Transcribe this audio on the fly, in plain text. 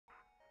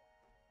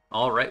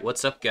All right,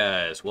 what's up,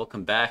 guys?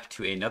 Welcome back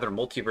to another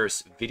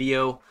Multiverse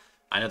video.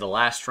 I know the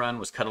last run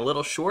was cut a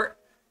little short,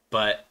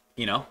 but,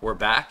 we're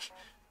back.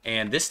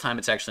 And this time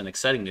it's actually an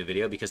exciting new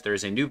video because there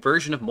is a new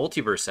version of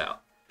Multiverse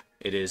out.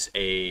 It is as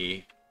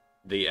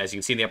you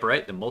can see in the upper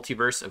right, the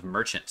Multiverse of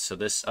Merchants. So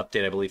this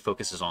update, I believe,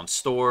 focuses on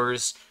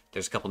stores.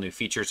 There's a couple new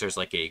features. There's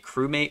like a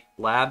crewmate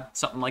lab,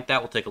 something like that.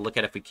 We'll take a look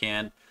at if we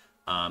can.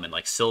 And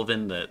like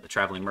Sylvan, the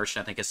traveling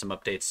merchant, I think has some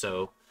updates.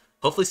 So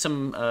hopefully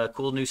some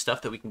cool new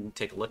stuff that we can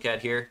take a look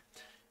at here.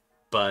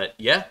 But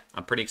yeah,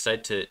 I'm pretty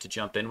excited to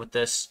jump in with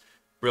this.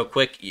 Real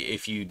quick,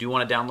 if you do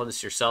want to download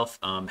this yourself,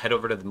 head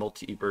over to the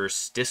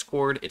Multiverse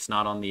Discord. It's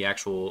not on the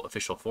actual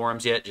official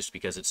forums yet, just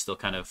because it's still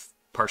kind of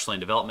partially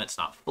in development. It's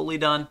not fully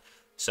done.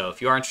 So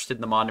if you are interested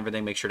in the mod and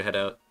everything, make sure to head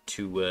out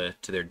to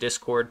their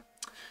Discord.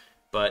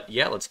 But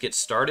yeah, let's get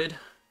started,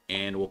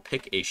 and we'll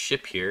pick a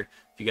ship here.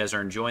 If you guys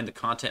are enjoying the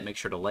content, make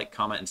sure to like,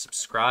 comment, and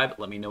subscribe.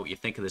 Let me know what you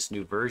think of this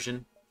new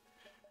version.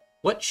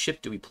 What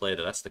ship do we play,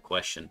 though? That's the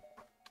question.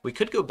 We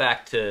could go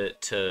back to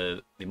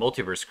the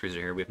Multiverse Cruiser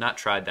here. We've not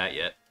tried that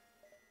yet.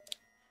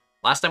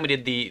 Last time we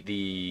did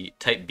the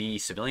Type B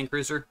civilian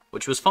cruiser,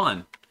 which was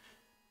fun,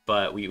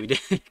 but we did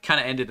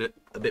kind of ended it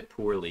a bit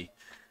poorly.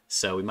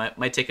 So we might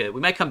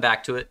come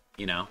back to it,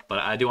 But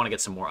I do want to get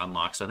some more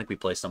unlocks. So I think we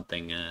play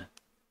something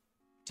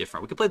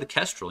different. We could play the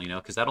Kestrel,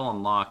 because that'll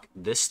unlock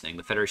this thing,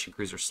 the Federation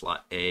Cruiser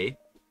slot A.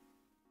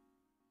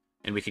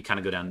 And we could kind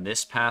of go down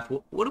this path.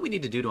 What do we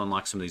need to do to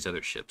unlock some of these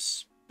other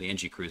ships? The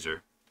NG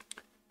Cruiser.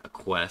 A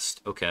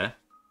quest. Okay.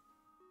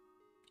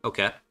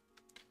 Okay.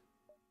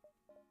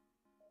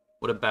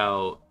 What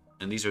about...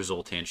 And these are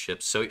Zoltan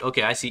ships. So,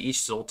 okay, I see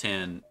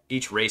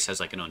each race has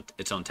like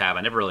its own tab.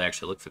 I never really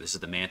actually looked for this. This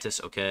is the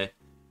Mantis, okay.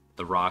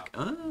 The Rock.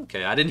 Oh,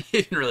 okay, I didn't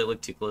even really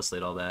look too closely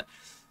at all that.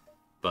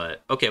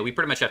 But, okay, we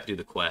pretty much have to do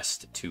the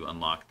quest to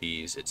unlock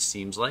these, it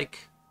seems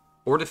like.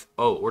 Or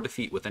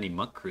defeat with any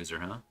monk cruiser,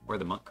 huh? Where are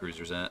the monk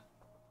cruisers at?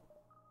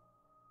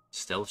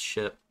 Stealth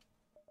ship.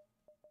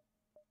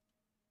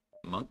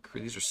 Monk,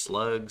 these are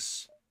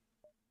slugs.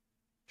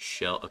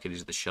 Shell, okay,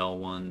 these are the shell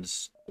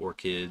ones.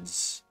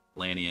 Orchids,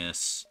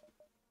 Lanius.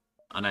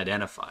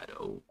 Unidentified,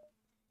 oh.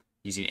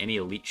 Using any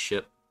elite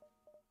ship.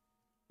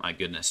 My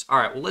goodness.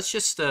 Alright, well let's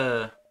just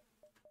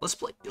let's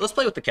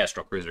play with the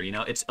Kestrel Cruiser,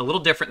 It's a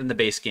little different than the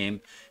base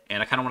game,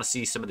 and I kinda wanna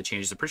see some of the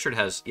changes. I'm pretty sure it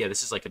has, yeah,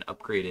 this is like an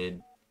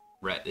upgraded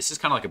red. This is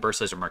kinda like a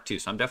Burst Laser Mark II,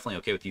 so I'm definitely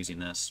okay with using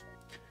this.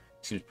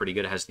 Seems pretty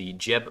good. It has the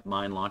Jeb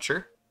mine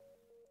launcher,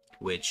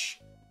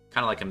 which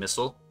kind of like a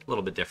missile, a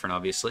little bit different,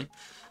 obviously.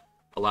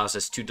 Allows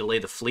us to delay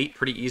the fleet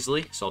pretty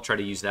easily, so I'll try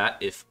to use that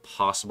if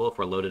possible, if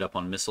we're loaded up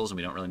on missiles and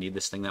we don't really need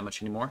this thing that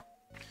much anymore.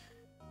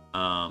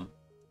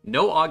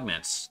 No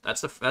augments.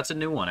 That's a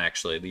new one,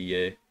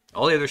 actually.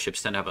 All the other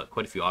ships tend to have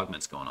quite a few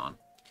augments going on.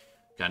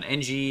 Got an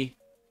NG,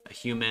 a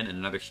human, and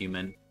another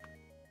human.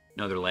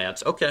 No other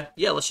layouts. Okay,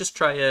 yeah, let's just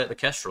try the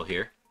Kestrel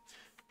here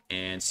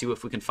and see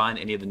if we can find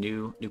any of the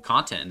new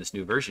content in this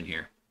new version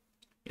here.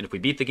 And if we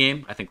beat the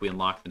game, I think we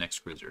unlock the next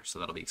cruiser, so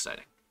that'll be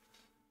exciting.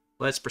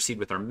 Let's proceed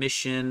with our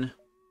mission.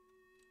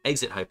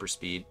 Exit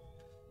hyperspeed.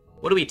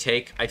 What do we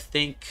take? I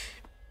think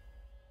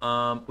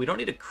we don't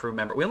need a crew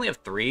member. We only have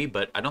 3,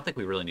 but I don't think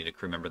we really need a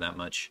crew member that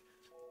much.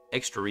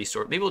 Extra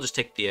resource. Maybe we'll just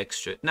take the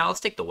extra. No, let's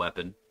take the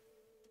weapon.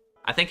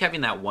 I think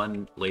having that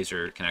one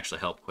laser can actually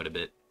help quite a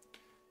bit.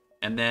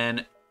 And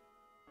then,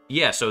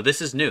 yeah, so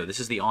this is new. This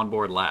is the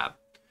onboard lab.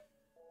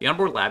 The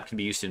onboard lab can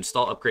be used to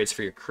install upgrades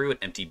for your crew and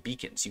empty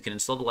beacons. You can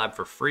install the lab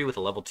for free with a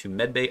level 2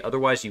 medbay.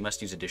 Otherwise, you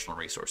must use additional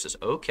resources.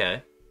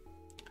 Okay.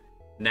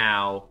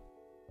 Now,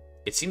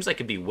 it seems like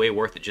it'd be way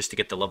worth it just to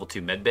get the level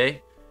 2 medbay.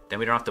 Then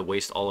we don't have to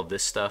waste all of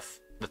this stuff.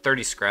 The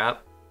 30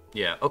 scrap.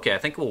 Yeah, okay, I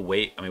think we'll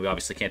wait. I mean, we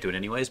obviously can't do it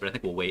anyways, but I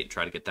think we'll wait and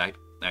try to get that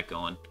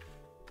going.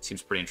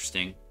 Seems pretty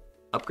interesting.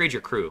 Upgrade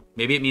your crew.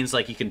 Maybe it means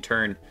like you can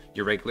turn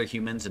your regular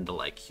humans into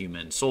like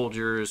human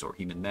soldiers or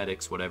human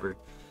medics, whatever.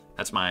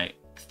 That's my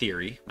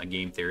theory, my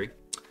game theory.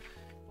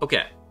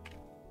 Okay.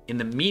 In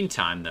the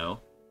meantime, though,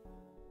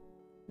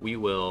 we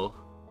will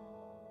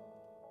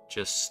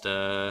just...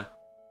 Oh,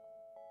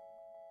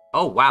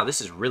 wow,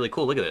 this is really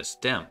cool. Look at this.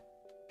 Damn.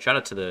 Shout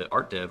out to the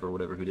art dev or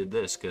whatever who did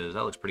this, because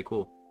that looks pretty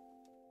cool.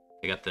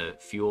 They got the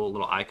fuel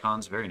little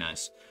icons. Very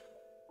nice.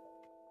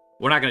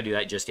 We're not going to do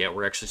that just yet.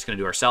 We're actually just going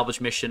to do our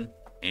salvage mission,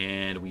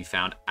 and we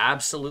found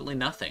absolutely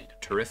nothing.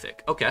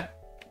 Terrific. Okay.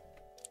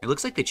 It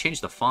looks like they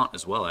changed the font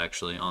as well,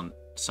 actually, on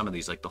some of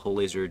these, like the whole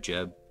laser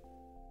Jeb.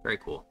 Very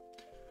cool.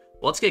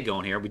 Well, let's get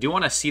going here. We do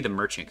want to see the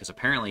merchant, because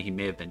apparently he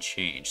may have been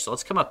changed. So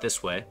let's come up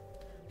this way.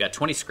 We got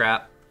 20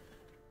 scrap.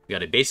 We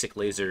got a basic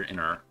laser in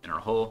our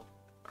hull,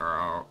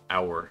 or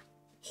our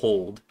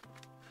hold.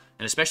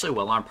 And especially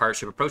while armed pirate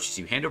ship approaches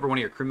you, hand over one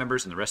of your crew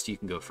members and the rest of you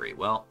can go free.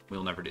 Well, we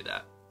will never do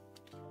that.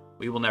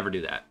 We will never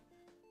do that.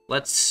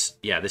 Let's...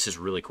 Yeah, this is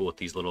really cool with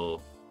these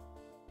little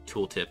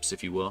tooltips,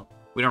 if you will.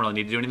 We don't really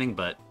need to do anything,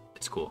 but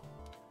it's cool.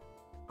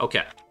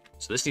 Okay,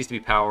 so this needs to be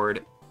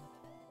powered.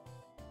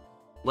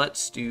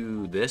 Let's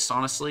do this,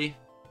 honestly.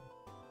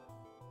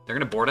 They're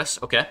going to board us.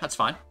 Okay, that's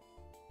fine.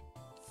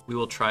 We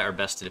will try our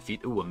best to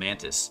defeat... Ooh, a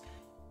mantis.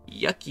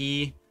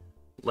 Yucky.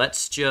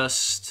 Let's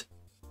just...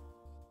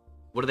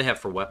 What do they have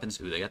for weapons?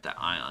 Ooh, they got that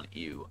ion.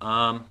 Ew.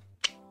 Do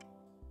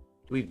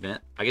we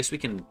vent? I guess we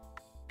can...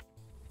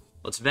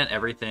 Let's vent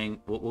everything.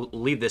 We'll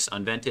leave this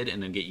unvented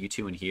and then get you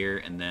two in here,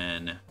 and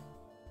then...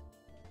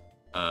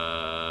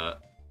 I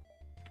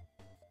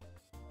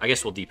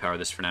guess we'll depower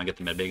this for now and get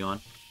the medbay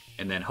on.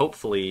 And then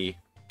hopefully...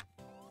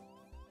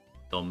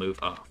 They'll move...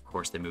 Oh, of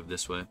course they move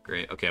this way.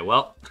 Great. Okay,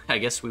 well, I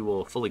guess we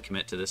will fully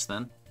commit to this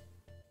then.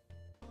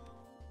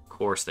 Of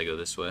course they go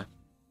this way.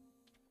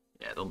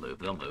 Yeah, they'll move.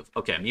 They'll move.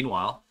 Okay,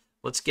 meanwhile,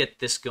 let's get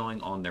this going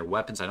on their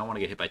weapons. I don't want to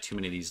get hit by too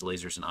many of these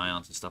lasers and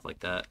ions and stuff like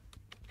that.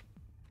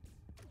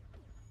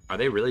 Are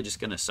they really just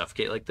going to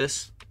suffocate like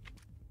this?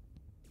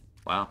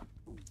 Wow.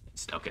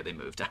 Okay, they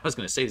moved. I was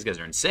going to say, these guys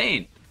are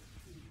insane.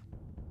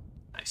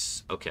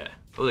 Nice. Okay.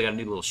 Oh, they got a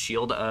new little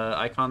shield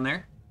icon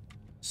there.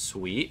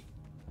 Sweet.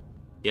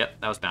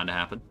 Yep, that was bound to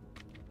happen.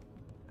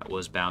 That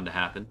was bound to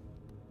happen.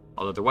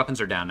 Although their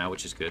weapons are down now,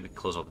 which is good. We can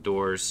close all the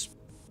doors.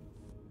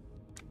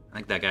 I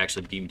think that guy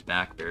actually beamed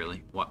back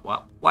barely.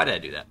 Why did I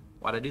do that?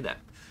 Why did I do that?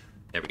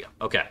 There we go.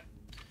 Okay.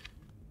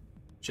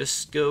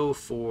 Just go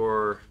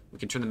for... We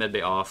can turn the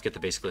medbay off, get the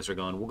basic laser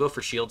going. We'll go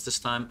for shields this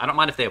time. I don't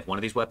mind if they have one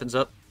of these weapons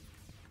up.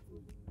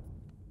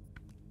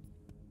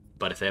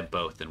 But if they have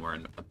both, then we're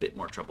in a bit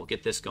more trouble.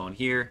 Get this going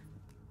here.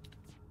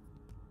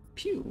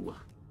 Pew.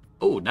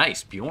 Oh,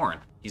 nice. Bjorn.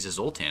 He's a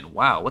Zoltan.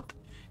 Wow. What?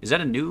 Is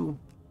that a new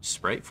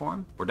sprite for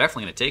him? We're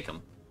definitely going to take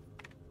him.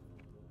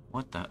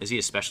 What the? Is he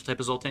a special type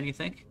of Zoltan, you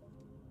think?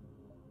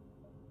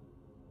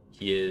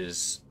 He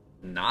is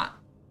not.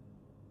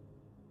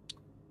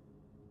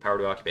 Power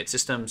to occupied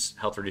systems.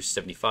 Health reduced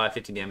 75.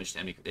 15 damage to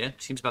enemy. Yeah,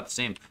 seems about the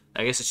same.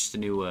 I guess it's just a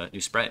new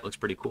sprite. Looks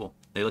pretty cool.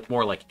 They look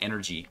more like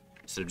energy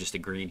instead of just a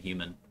green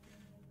human.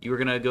 You were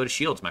going to go to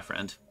shields, my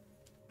friend.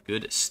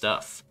 Good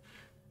stuff.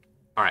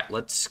 All right,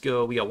 let's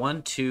go. We got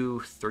 1,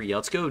 2, 3. Yeah,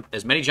 let's go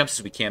as many jumps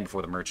as we can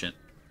before the merchant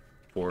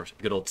for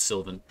good old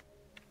Sylvan.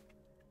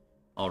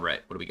 All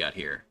right, what do we got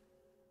here?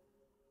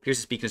 Appears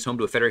this beacon is home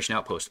to a Federation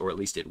outpost, or at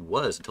least it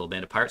was until a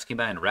band of pirates came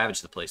by and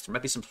ravaged the place. There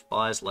might be some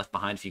supplies left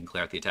behind if you can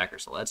clear out the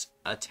attackers, so let's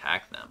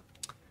attack them.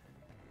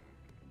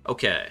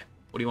 Okay,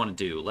 what do you want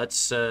to do?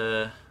 Let's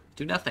do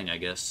nothing, I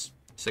guess.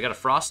 So I got a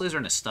frost laser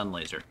and a stun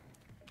laser.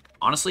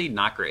 Honestly,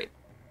 not great.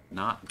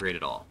 Not great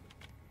at all.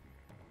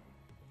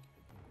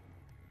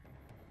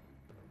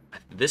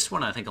 This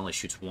one, I think, only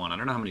shoots one. I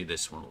don't know how many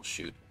this one will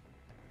shoot.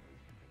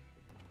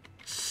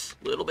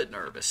 A little bit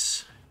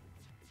nervous.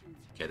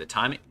 Okay, the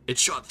timing. It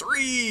shot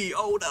 3!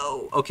 Oh,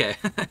 no! Okay.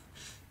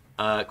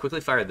 Quickly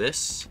fire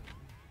this.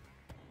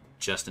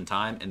 Just in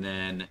time. And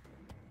then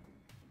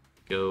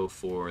go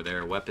for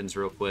their weapons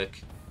real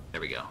quick.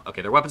 There we go.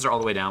 Okay, their weapons are all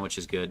the way down, which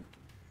is good.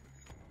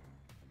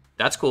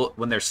 That's cool.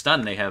 When they're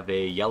stunned, they have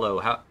a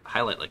yellow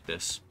highlight like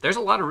this. There's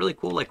a lot of really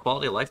cool, like,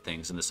 quality of life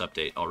things in this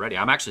update already.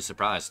 I'm actually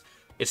surprised.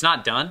 It's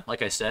not done,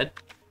 like I said,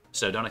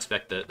 so don't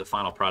expect the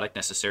final product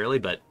necessarily,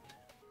 but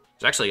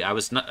it's actually, I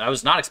was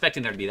not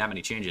expecting there to be that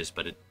many changes,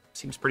 but it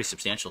seems pretty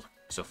substantial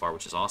so far,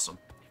 which is awesome.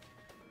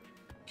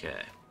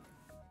 Okay.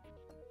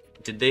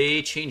 Did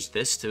they change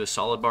this to a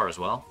solid bar as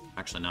well?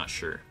 Actually, not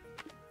sure.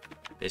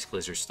 Basic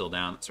laser's still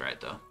down. That's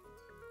right, though.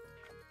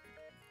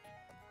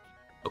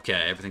 Okay,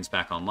 everything's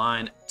back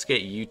online. Let's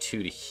get you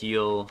two to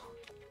heal,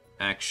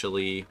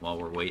 actually, while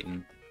we're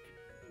waiting.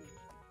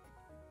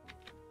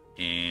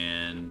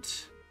 And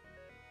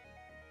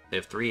they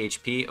have 3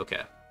 HP.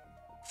 Okay.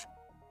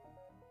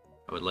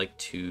 I would like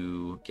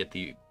to get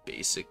the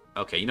basic...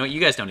 Okay, you know what? You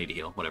guys don't need to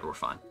heal. Whatever, we're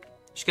fine.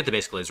 Just get the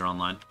basic laser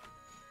online.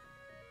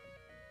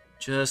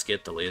 Just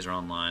get the laser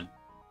online.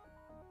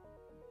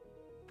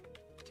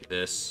 Do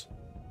this.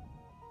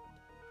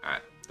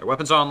 Alright. Their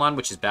weapons are online,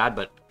 which is bad,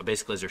 but a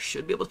basic laser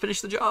should be able to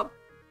finish the job.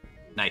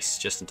 Nice.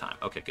 Just in time.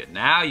 Okay, good.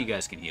 Now you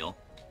guys can heal.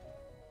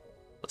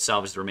 Let's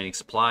salvage the remaining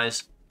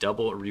supplies.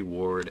 Double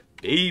reward,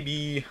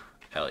 baby.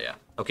 Hell yeah.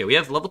 Okay, we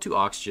have level 2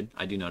 oxygen,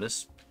 I do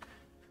notice.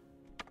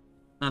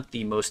 Not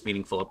the most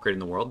meaningful upgrade in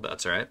the world, but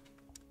that's alright.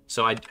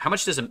 So how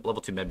much does a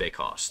level 2 medbay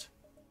cost?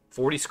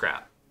 40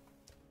 scrap.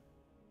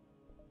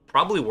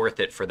 Probably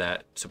worth it for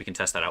that, so we can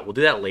test that out. We'll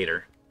do that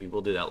later. We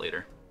will do that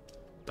later.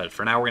 But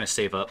for now, we're going to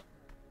save up.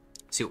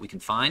 See what we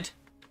can find.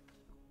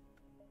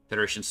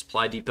 Federation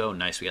Supply Depot.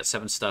 Nice, we got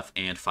 7 stuff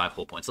and 5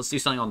 hull points. Let's do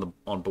something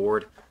on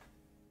board.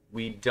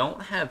 We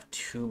don't have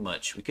too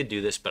much. We could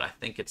do this, but I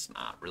think it's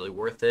not really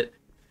worth it.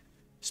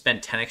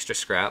 Spend 10 extra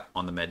scrap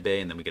on the medbay,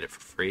 and then we get it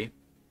for free.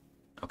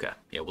 Okay,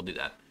 yeah, we'll do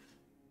that.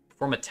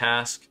 Perform a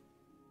task.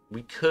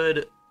 We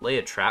could lay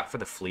a trap for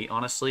the fleet,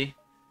 honestly.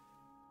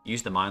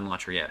 Use the mine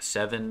launcher. Yeah,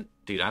 7.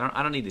 Dude, I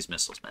don't need these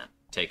missiles, man.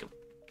 Take them.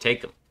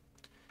 Take them.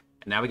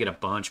 And now we get a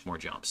bunch more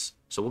jumps.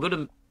 So we'll go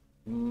to...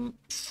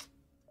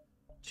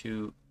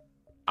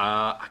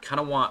 I kind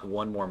of want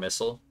one more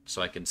missile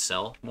so I can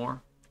sell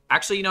more.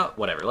 Actually, you know what?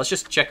 Whatever. Let's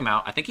just check him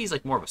out. I think he's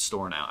like more of a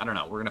store now. I don't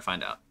know. We're going to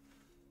find out.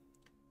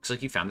 Looks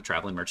like you found the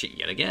traveling merchant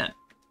yet again.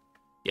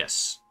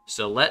 Yes.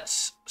 So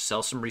let's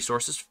sell some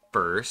resources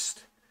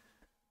first.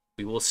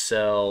 We will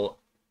sell...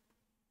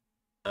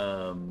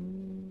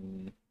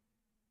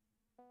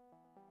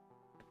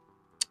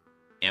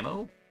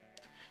 ammo?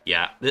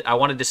 Yeah, I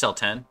wanted to sell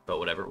 10, but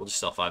whatever. We'll just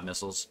sell 5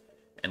 missiles,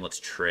 and let's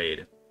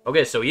trade.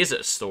 Okay, so he is at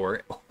a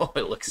store. Oh,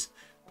 it looks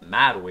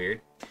mad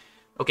weird.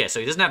 Okay, so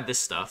he doesn't have this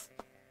stuff,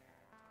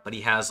 but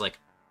he has, like,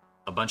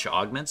 a bunch of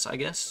augments, I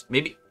guess.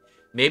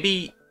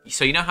 Maybe,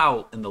 so you know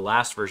how in the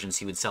last versions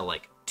he would sell,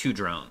 like, 2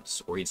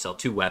 drones, or he'd sell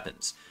 2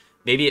 weapons.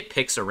 Maybe it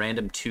picks a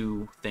random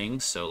 2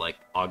 things, so, like,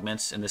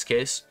 augments in this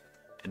case,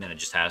 and then it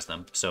just has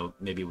them. So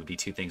maybe it would be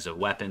 2 things of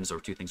weapons or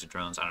 2 things of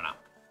drones. I don't know.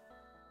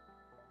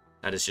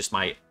 That is just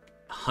my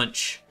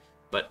hunch.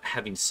 But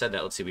having said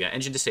that, let's see. We got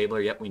engine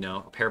disabler. Yep, we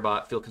know. Repair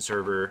bot, field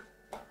conserver,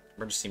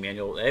 emergency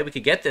manual. Hey, we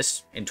could get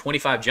this in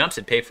 25 jumps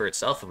and pay for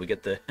itself if we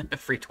get the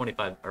free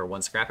 25 or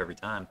 1 scrap every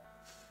time.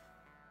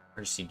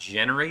 Emergency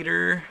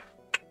generator.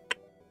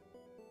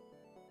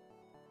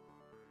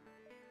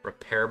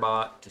 Repair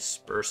bot,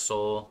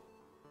 dispersal.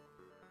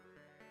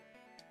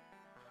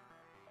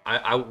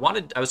 I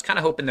was kind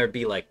of hoping there'd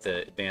be like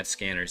the advanced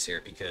scanners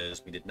here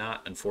because we did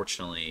not,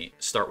 unfortunately,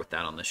 start with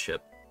that on this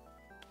ship.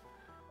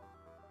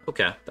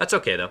 Okay, that's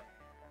okay though.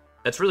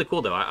 That's really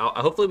cool though.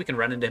 Hopefully we can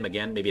run into him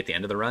again, maybe at the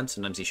end of the run.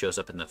 Sometimes he shows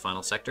up in the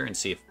final sector and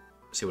see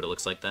what it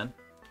looks like then.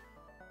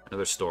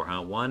 Another store,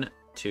 huh? 1,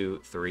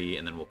 2, 3,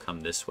 and then we'll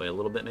come this way a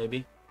little bit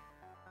maybe.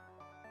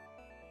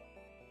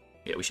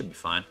 Yeah, we should be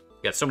fine.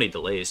 We got so many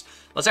delays.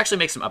 Let's actually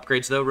make some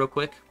upgrades though, real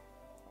quick,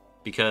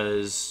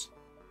 because,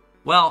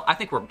 well, I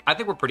think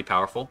we're pretty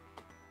powerful.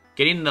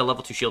 Getting the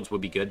level 2 shields would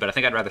be good, but I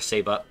think I'd rather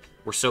save up.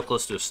 We're so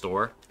close to a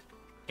store,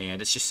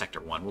 and it's just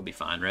Sector 1. We'll be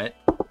fine, right?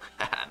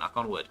 Knock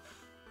on wood.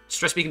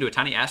 Stress beacon to a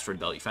tiny asteroid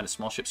belt. You find a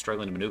small ship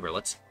struggling to maneuver.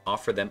 Let's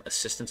offer them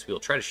assistance. We will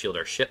try to shield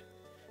our ship.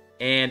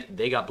 And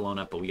they got blown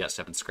up, but we got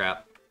 7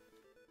 scrap.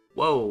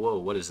 Whoa, whoa,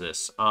 what is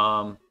this?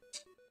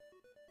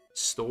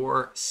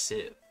 Store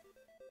Civ.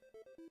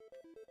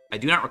 I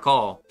do not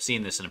recall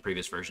seeing this in a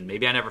previous version.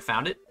 Maybe I never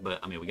found it, but,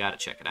 I mean, we got to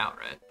check it out,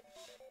 right?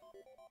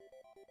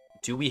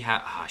 Do we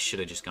have... I should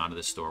have just gone to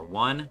this store.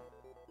 1,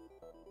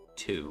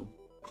 2...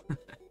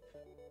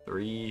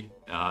 3.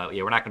 Yeah,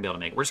 we're not going to be able to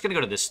make it. We're just going to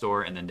go to this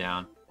store and then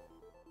down.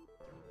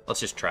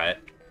 Let's just try it.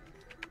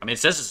 I mean, it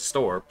says it's a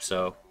store,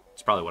 so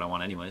it's probably what I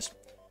want anyways.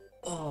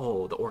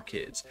 Oh, the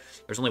orchids.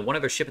 There's only one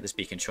other ship at this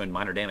beacon showing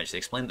minor damage. They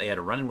explained that they had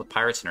a run-in with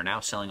pirates and are now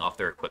selling off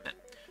their equipment.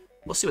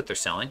 We'll see what they're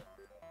selling.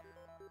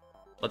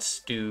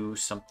 Let's do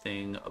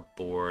something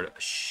aboard a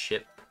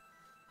ship.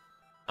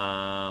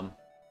 Well,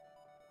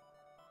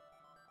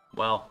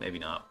 maybe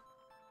not.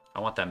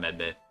 I want that med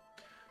bay.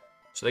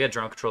 So they got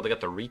drone control. They got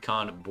the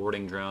recon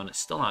boarding drone. It's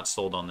still not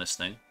sold on this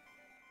thing.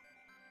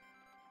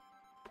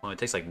 Well, it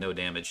takes like no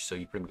damage, so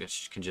you pretty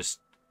much can just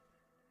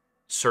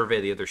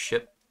survey the other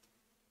ship.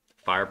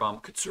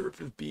 Firebomb,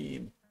 conservative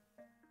beam.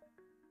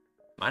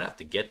 Might have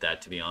to get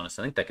that, to be honest.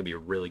 I think that could be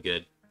really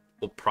good.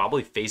 We'll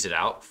probably phase it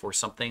out for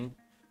something.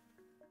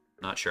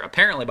 Not sure.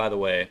 Apparently, by the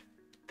way,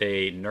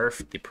 they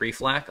nerfed the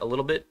pre-flak a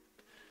little bit.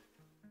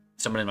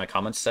 Someone in my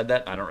comments said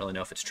that. I don't really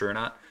know if it's true or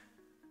not.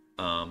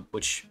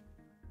 Which...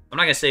 I'm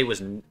not going to say it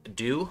was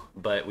due,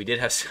 but we did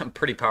have some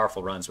pretty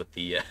powerful runs with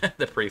the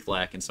the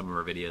pre-flak in some of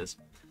our videos.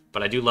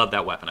 But I do love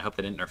that weapon. I hope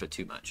they didn't nerf it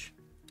too much.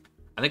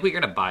 I think we're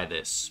going to buy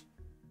this.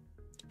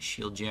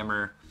 Shield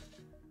Jammer.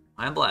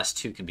 Ion Blast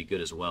 2 can be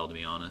good as well, to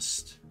be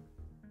honest.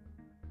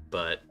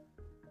 But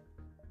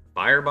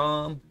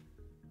Firebomb.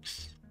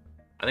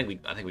 I think we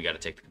got to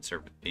take the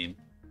conservative beam.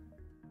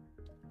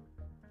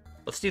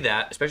 Let's do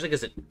that, especially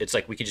because it's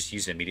like we can just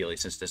use it immediately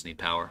since it doesn't need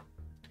power.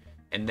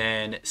 And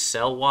then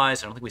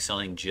sell-wise, I don't think we're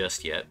selling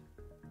just yet.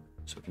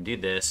 So we can do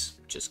this,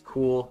 which is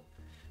cool.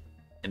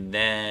 And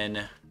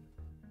then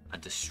a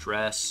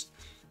distress.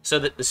 So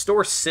the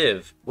store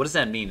Civ, what does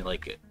that mean?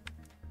 Like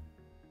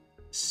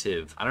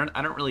Civ. I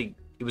don't really,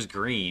 it was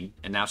green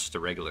and now it's just a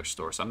regular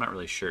store, so I'm not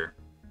really sure.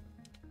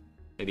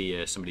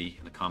 Maybe somebody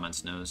in the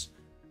comments knows.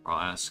 Or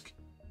I'll ask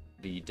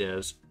the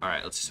devs. All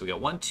right, let's see. So we got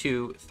 1,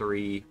 2,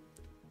 3,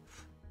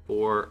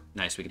 4.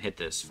 Nice, we can hit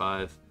this.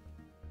 5,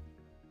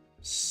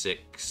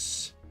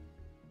 6.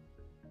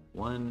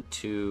 1,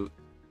 2,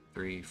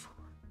 3, 4.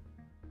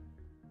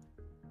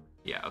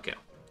 Yeah, okay.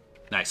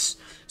 Nice.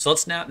 So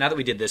let's now that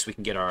we did this, we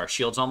can get our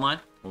shields online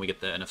when we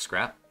get enough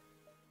scrap.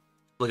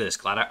 Look at this.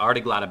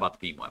 Already glad I bought the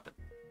beam weapon.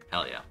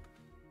 Hell yeah.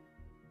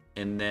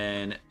 And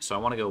then, so I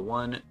want to go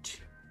 1, 2,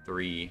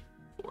 3,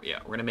 4. Yeah,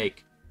 we're gonna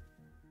make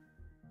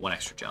 1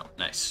 extra jump.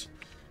 Nice.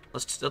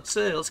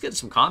 Let's get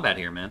some combat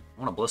here, man. I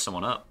want to blow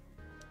someone up.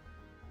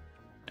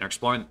 And we're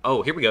exploring.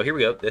 Oh, here we go. Here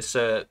we go. This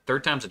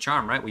third time's a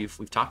charm, right?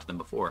 We've talked to them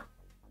before.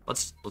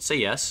 Let's say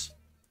yes.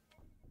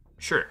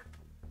 Sure.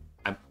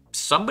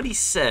 Somebody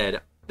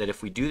said that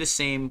if we do the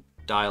same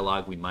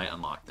dialogue, we might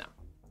unlock them.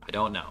 I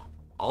don't know.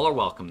 All are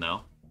welcome,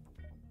 though.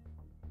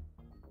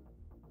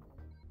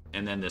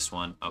 And then this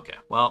one. Okay.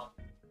 Well,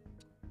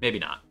 maybe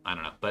not. I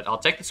don't know. But I'll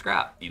take the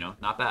scrap. You know,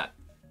 not bad.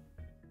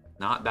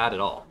 Not bad at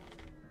all.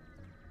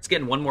 Let's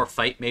get in one more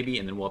fight, maybe,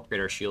 and then we'll upgrade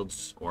our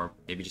shields. Or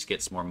maybe just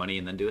get some more money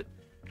and then do it.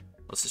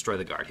 Let's destroy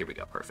the guard. Here we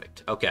go.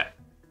 Perfect. Okay.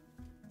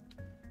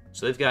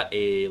 So they've got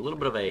a little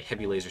bit of a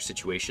heavy laser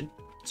situation.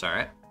 It's all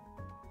right.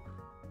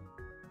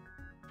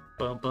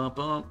 Bum, bum,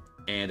 bum.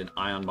 and an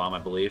ion bomb, I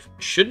believe.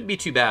 Shouldn't be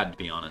too bad, to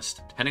be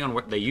honest. Depending on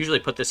where... They usually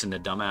put this in the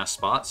dumbass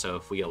spot, so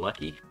if we get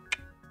lucky,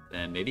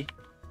 then maybe.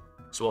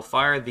 So we'll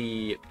fire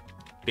the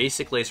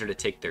basic laser to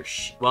take their...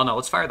 Well, no,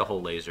 let's fire the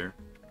whole laser.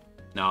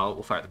 No,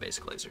 we'll fire the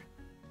basic laser.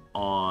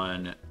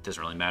 On...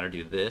 Doesn't really matter,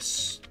 do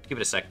this. Give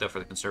it a sec, though, for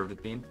the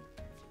conservative beam.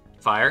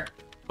 Fire.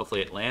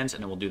 Hopefully it lands,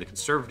 and then we'll do the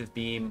conservative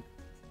beam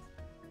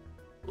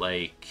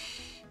like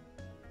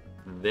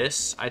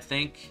this, I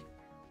think.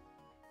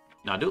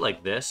 No, do it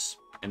like this,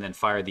 and then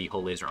fire the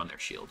whole laser on their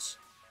shields.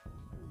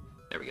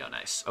 There we go,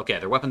 nice. Okay,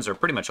 their weapons are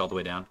pretty much all the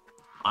way down.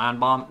 Ion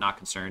bomb, not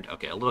concerned.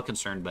 Okay, a little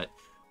concerned, but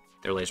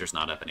their laser's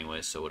not up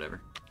anyways, so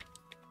whatever.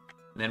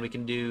 And then we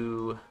can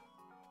do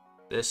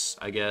this,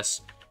 I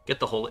guess. Get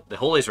the whole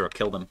laser will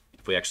kill them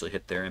if we actually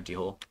hit their empty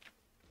hole.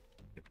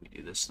 If we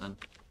do this, then.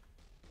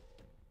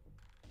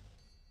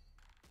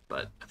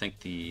 But I think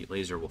the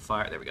laser will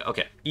fire. There we go.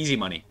 Okay, easy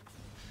money.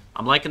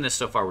 I'm liking this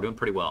so far. We're doing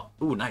pretty well.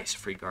 Ooh, nice.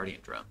 Free Guardian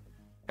drone.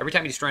 Every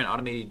time you destroy an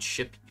automated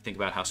ship, you think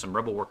about how some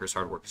rebel workers'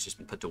 hard work has just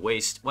been put to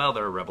waste. Well,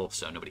 they're a rebel,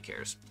 so nobody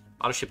cares.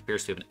 Auto ship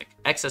appears to have an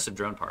excess of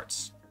drone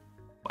parts.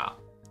 Wow.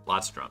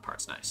 Lots of drone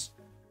parts. Nice.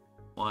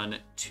 1,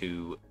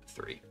 2,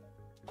 3.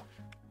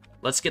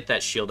 Let's get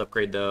that shield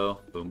upgrade, though.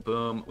 Boom,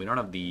 boom. We don't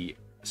have the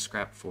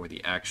scrap for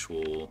the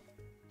actual...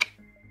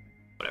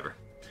 Whatever.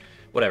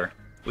 Whatever.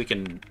 We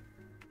can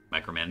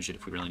micromanage it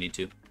if we really need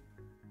to. You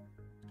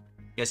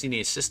guys need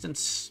any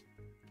assistance?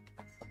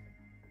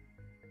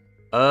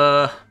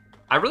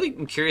 I really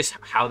am curious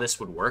how this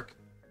would work.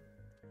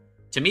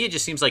 To me, it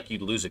just seems like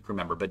you'd lose a crew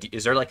member, but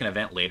is there like an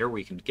event later where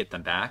you can get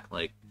them back?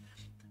 Like,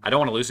 I don't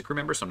want to lose a crew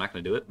member, so I'm not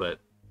going to do it, but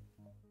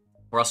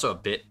we're also a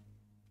bit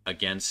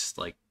against,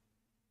 like,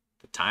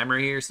 the timer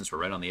here since we're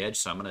right on the edge,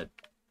 so I'm going to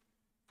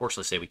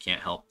fortunately say we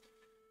can't help.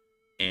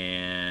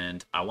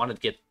 And I wanted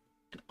to get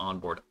an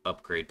onboard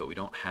upgrade, but we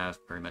don't have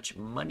very much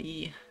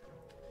money.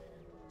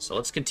 So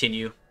let's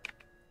continue.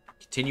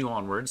 Continue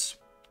onwards.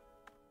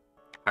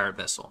 Pirate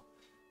vessel.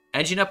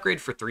 Engine upgrade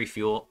for 3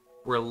 fuel.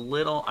 We're a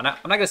little... I'm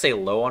not going to say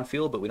low on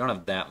fuel, but we don't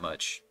have that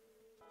much.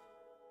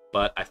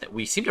 But I think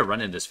we seem to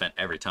run into this vent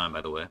every time, by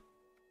the way.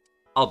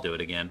 I'll do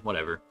it again.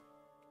 Whatever.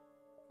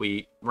 If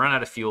we run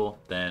out of fuel,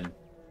 then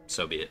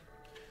so be it.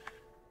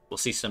 We'll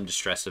see some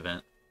distress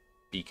event.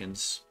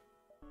 Beacons.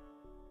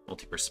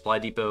 Multiverse supply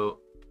depot.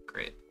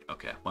 Great.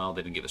 Okay. Well,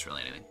 they didn't give us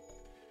really anything.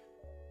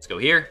 Let's go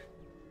here.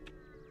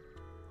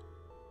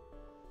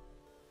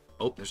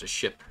 Oh, there's a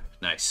ship.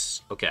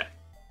 Nice. Okay.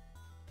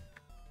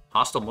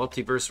 Hostile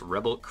Multiverse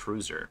Rebel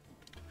Cruiser.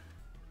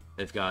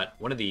 They've got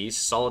one of these.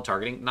 Solid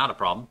targeting. Not a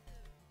problem.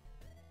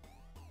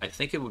 I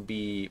think it would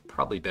be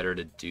probably better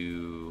to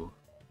do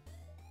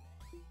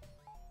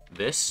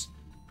this.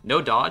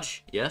 No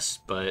dodge, yes,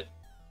 but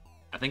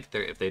I think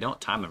if they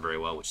don't time them very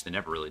well, which they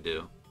never really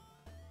do,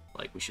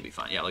 like, we should be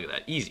fine. Yeah, look at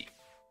that. Easy.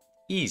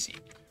 Easy.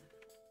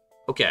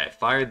 Okay,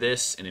 fire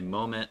this in a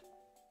moment.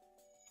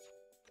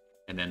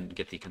 And then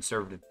get the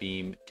conservative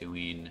beam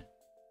doing...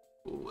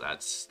 Ooh,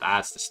 that's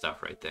the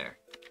stuff right there.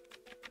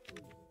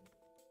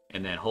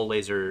 And then whole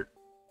laser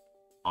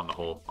on the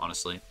hole,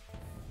 honestly.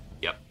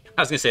 Yep.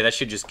 I was going to say, that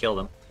should just kill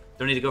them.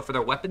 Don't need to go for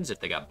their weapons if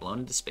they got blown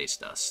into space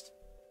dust.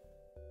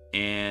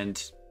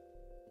 And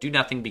do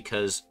nothing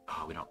because...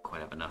 Oh, we don't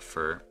quite have enough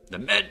for the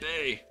med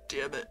bay.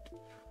 Damn it.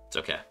 It's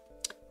okay.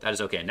 That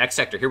is okay. Next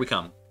sector, here we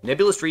come.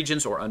 Nebulous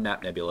regions or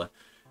unmapped nebula.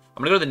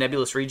 I'm going to go to the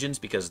nebulous regions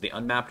because the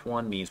unmapped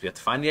one means we have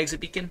to find the exit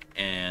beacon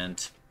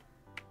and...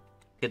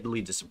 Could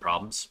lead to some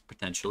problems,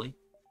 potentially.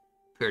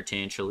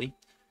 Potentially.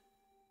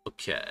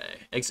 Okay.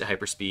 Exit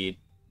hyperspeed.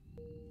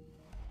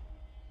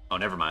 Oh,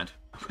 never mind.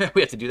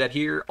 We have to do that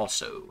here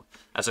also.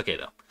 That's okay,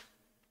 though.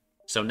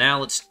 So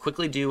now let's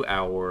quickly do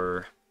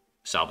our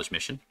salvage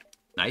mission.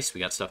 Nice. We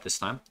got stuff this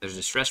time. There's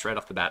distress right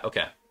off the bat.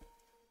 Okay.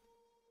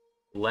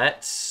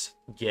 Let's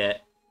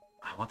get...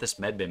 I want this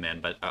medbay,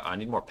 man, but I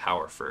need more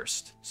power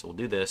first. So we'll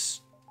do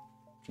this.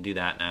 We can do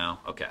that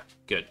now. Okay.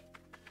 Good.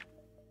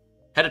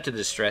 Head up to the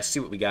distress, see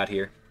what we got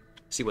here.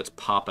 See what's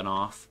popping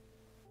off.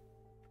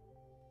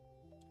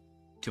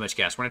 Too much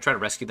gas. We're going to try to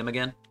rescue them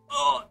again.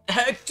 Oh,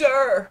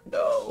 Hector!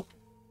 No.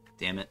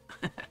 Damn it.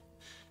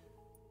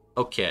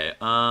 Okay,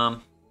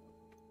 kind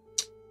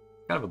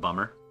of a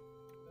bummer.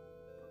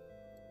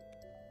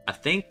 I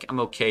think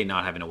I'm okay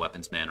not having a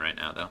weapons man right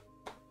now, though.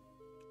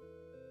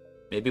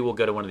 Maybe we'll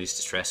go to one of these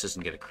distresses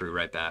and get a crew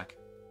right back.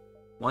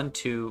 1,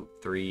 2,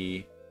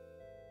 3...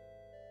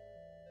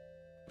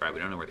 Right, we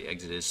don't know where the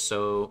exit is,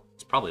 so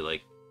it's probably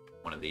like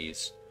one of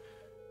these.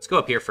 Let's go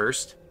up here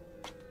first.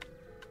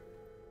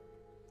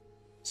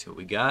 See what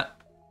we got.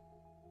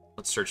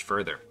 Let's search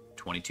further.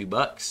 22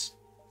 bucks.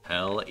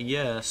 Hell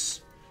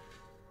yes.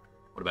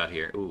 What about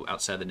here? Ooh,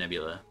 outside the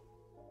nebula.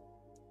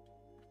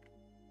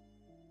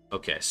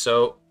 Okay,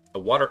 so a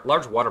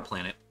large water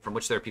planet from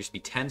which there appears to be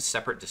 10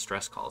 separate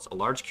distress calls. A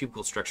large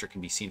cubical structure can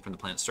be seen from the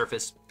planet's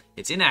surface.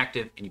 It's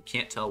inactive, and you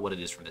can't tell what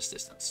it is from this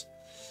distance.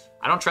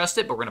 I don't trust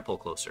it, but we're going to pull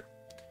closer.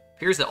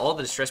 Appears that all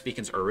the distress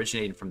beacons are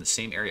originating from the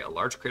same area, a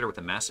large crater with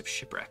a massive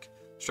shipwreck.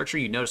 The structure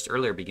you noticed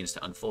earlier begins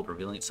to unfold,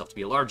 revealing itself to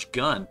be a large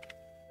gun.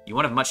 You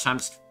won't have much time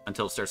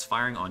until it starts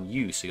firing on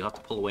you, so you'll have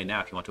to pull away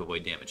now if you want to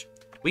avoid damage.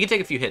 We can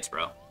take a few hits,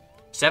 bro.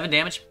 7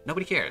 damage?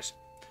 Nobody cares.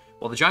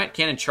 While the giant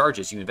cannon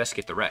charges, you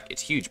investigate the wreck.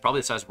 It's huge,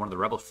 probably the size of one of the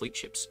rebel fleet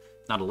ships,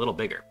 if not a little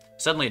bigger.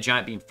 Suddenly, a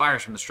giant beam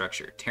fires from the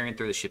structure, tearing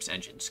through the ship's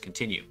engines.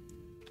 Continue.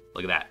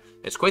 Look at that.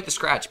 It's quite the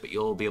scratch, but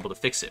you'll be able to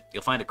fix it.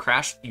 You find a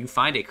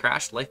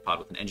crashed life pod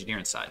with an engineer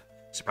inside.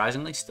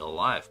 Surprisingly, still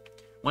alive.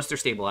 Once they're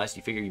stabilized,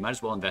 you figure you might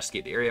as well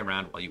investigate the area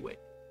around while you wait.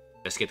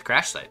 Investigate the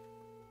crash site.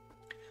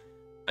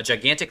 A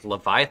gigantic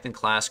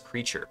Leviathan-class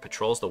creature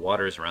patrols the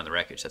waters around the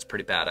wreckage. That's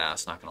pretty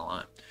badass, not gonna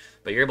lie.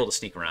 But you're able to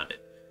sneak around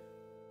it.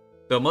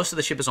 Though most of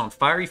the ship is on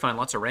fire, you find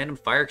lots of random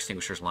fire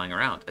extinguishers lying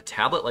around. A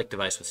tablet-like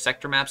device with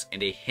sector maps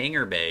and a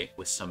hangar bay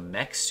with some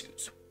mech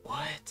suits.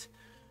 What?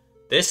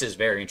 This is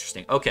very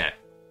interesting. Okay.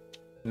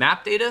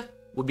 Map data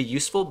would be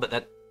useful, but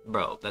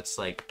that's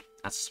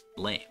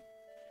lame.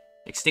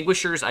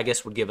 Extinguishers, I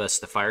guess, would give us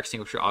the fire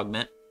extinguisher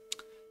augment.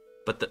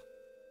 But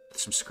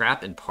some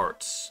scrap and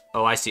parts.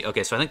 Oh, I see.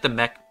 Okay, so I think the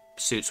mech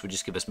suits would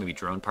just give us maybe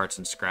drone parts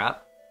and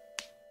scrap.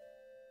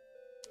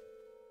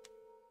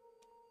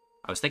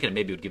 I was thinking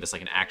maybe it would give us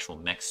like an actual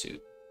mech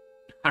suit.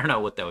 I don't know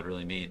what that would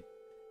really mean.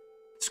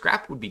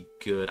 Scrap would be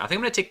good. I think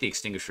I'm going to take the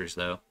extinguishers,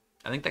 though.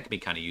 I think that could be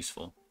kind of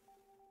useful.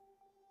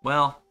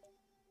 Well,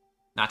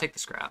 no, take the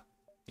scrap.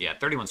 Yeah,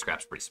 31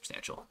 scrap's pretty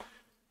substantial.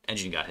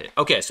 Engine got hit.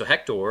 Okay, so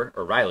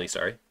Riley,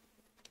 sorry.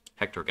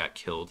 Hector got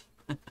killed.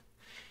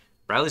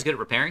 Riley's good at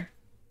repairing.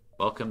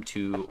 Welcome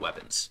to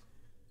weapons.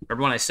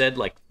 Remember when I said,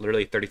 like,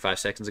 literally 35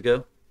 seconds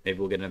ago, maybe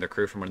we'll get another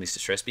crew from one of these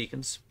distress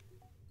beacons?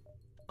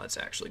 Let's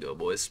actually go,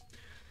 boys.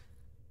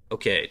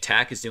 Okay,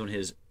 Tack is doing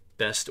his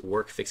best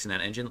work fixing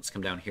that engine. Let's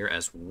come down here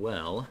as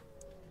well.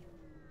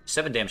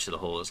 7 damage to the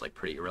hull is, like,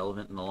 pretty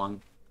irrelevant in the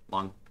long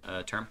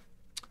term.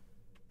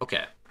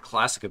 Okay,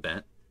 classic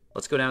event.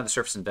 Let's go down to the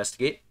surface and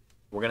investigate.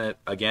 We're going to,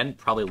 again,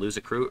 probably lose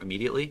a crew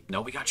immediately.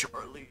 No, we got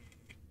Charlie.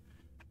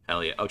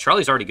 Hell yeah. Oh,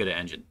 Charlie's already good at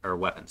engine, or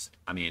weapons.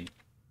 I mean, in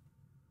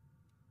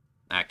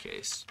that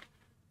case.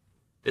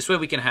 This way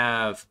we can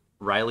have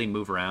Riley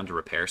move around to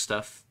repair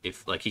stuff.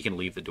 If, like, he can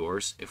leave the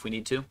doors if we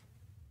need to.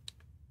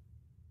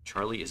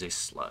 Charlie is a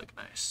slug.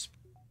 Nice.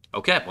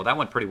 Okay, well, that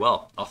went pretty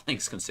well, all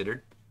things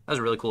considered. That was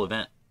a really cool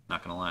event,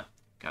 not going to lie.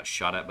 Got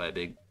shot at by a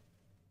big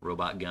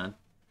robot gun.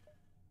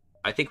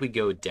 I think we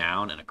go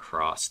down and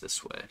across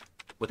this way.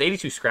 With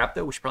 82 scrap,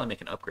 though, we should probably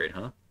make an upgrade,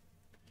 huh?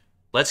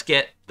 Let's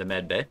get the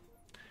med bay.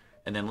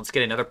 And then let's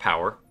get another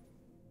power.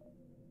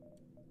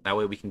 That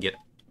way we can get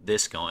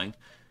this going.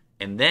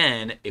 And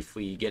then, if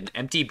we get an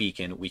empty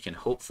beacon, we can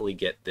hopefully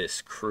get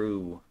this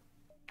crew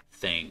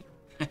thing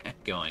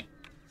going.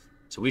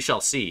 So we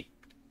shall see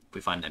if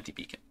we find an empty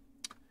beacon.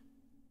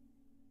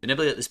 The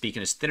nebula at this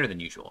beacon is thinner than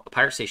usual. A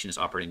pirate station is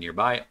operating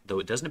nearby, though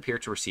it doesn't appear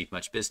to receive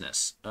much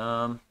business. Dude,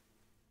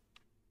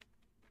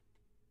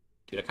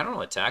 I kind of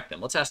want to attack them.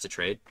 Let's ask to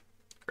trade.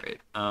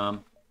 Great.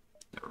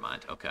 Never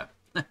mind. Okay.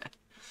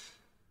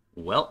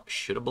 Well,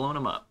 should have blown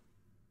them up.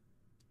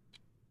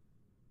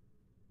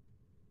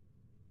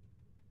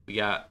 We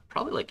got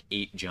probably like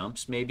 8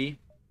 jumps, maybe.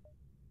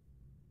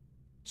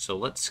 So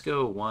let's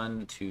go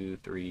 1, 2,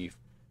 3.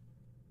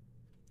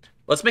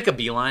 Let's make a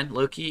beeline,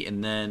 Loki,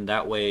 and then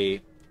that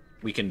way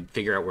we can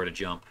figure out where to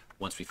jump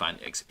once we find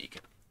the exit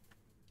beacon.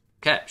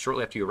 Okay,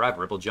 shortly after you arrive,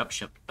 a rebel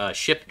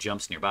ship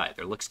jumps nearby.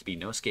 There looks to be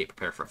no escape.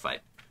 Prepare for a fight.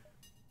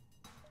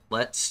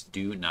 Let's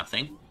do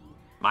nothing.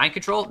 Mind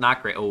control?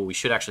 Not great. Oh, we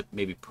should actually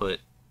maybe put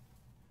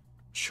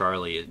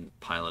Charlie in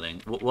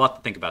piloting. We'll have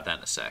to think about that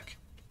in a sec.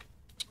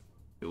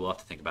 We will have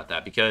to think about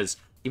that because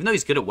even though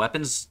he's good at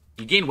weapons,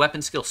 you gain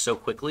weapon skill so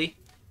quickly,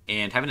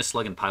 and having a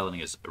slug in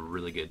piloting is a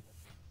really good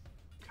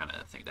kind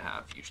of thing to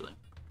have, usually.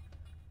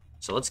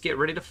 So let's get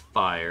ready to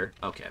fire.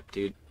 Okay,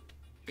 dude.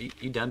 Are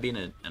you done being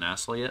an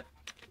asshole yet?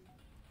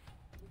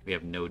 We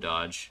have no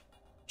dodge.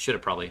 Should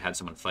have probably had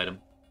someone fight him.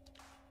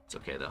 It's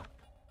okay, though.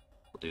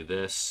 We'll do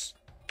this.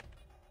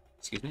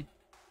 Excuse me?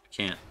 I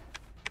can't.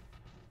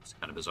 It's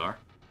kind of bizarre.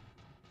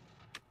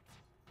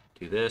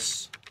 Do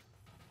this.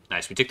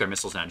 Nice, we took their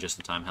missiles down just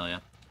in time, hell yeah.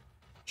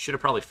 Should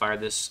have probably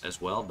fired this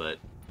as well, but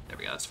there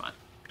we go, that's fine.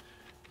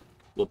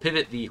 We'll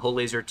pivot the hull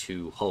laser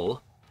to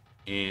hull,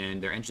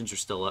 and their engines are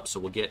still up, so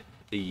we'll get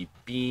the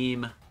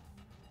beam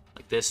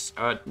like this.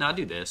 No, I'll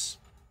do this.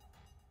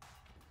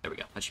 There we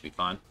go, that should be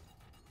fine.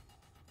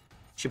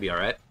 Should be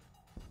alright.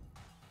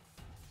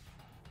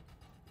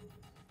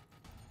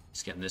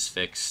 Just getting this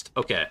fixed.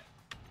 Okay.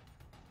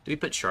 Do we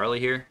put Charlie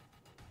here?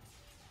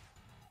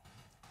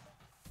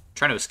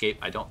 Trying to escape.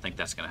 I don't think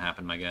that's gonna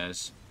happen, my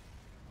guys.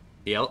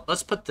 Yeah,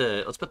 let's put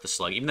the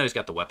slug, even though he's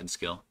got the weapon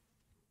skill.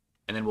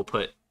 And then we'll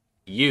put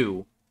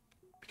you,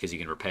 because you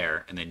can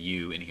repair, and then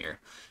you in here.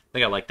 I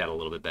think I like that a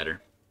little bit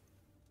better.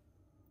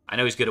 I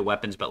know he's good at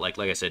weapons, but like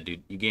I said,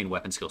 dude, you gain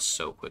weapon skill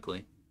so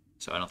quickly.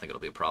 So I don't think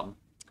it'll be a problem.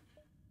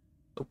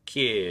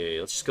 Okay,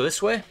 let's just go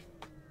this way.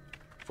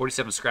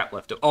 47 scrap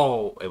left.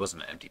 Oh, it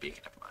wasn't an empty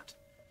beacon. Never mind.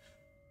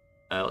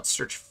 Let's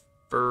search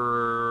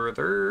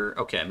further.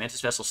 Okay,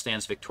 Mantis vessel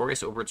stands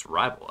victorious over its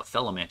rival, a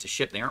fellow Mantis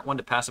ship. They aren't one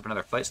to pass up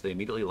another fight, so they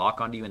immediately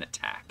lock onto you and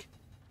attack.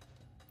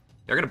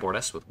 They're going to board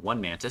us with one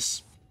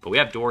Mantis. But we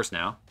have doors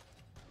now.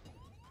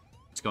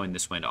 It's going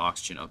this way into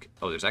oxygen. Okay.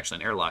 Oh, there's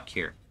actually an airlock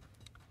here.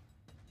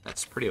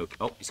 That's pretty okay.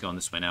 Oh, he's going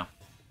this way now.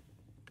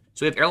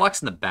 So we have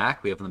airlocks in the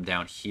back. We have them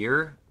down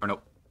here. Or no.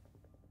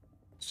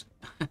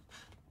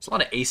 There's a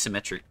lot of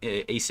asymmetry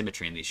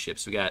in these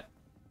ships. We got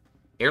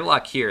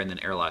airlock here and then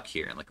airlock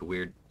here in like a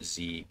weird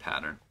Z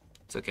pattern.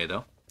 It's okay,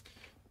 though.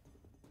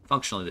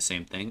 Functionally the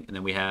same thing. And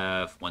then we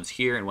have ones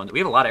here and one. We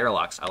have a lot of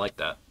airlocks. I like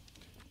that.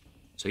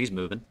 So he's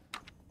moving.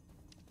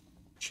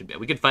 Should be.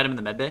 We could fight him in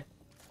the med bay,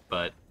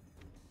 but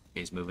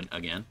he's moving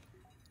again.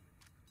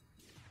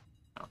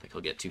 I don't think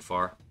he'll get too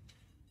far.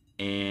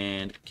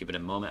 And keep it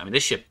in a moment. I mean,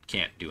 this ship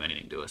can't do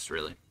anything to us,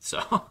 really.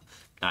 So,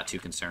 not too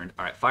concerned.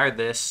 All right, fire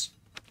this.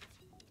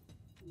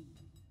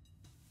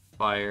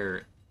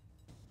 Fire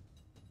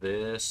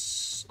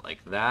this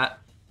like that.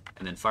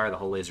 And then fire the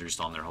whole laser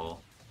just on their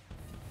hull.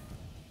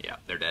 Yeah,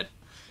 they're dead.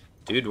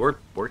 Dude,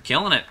 we're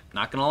killing it.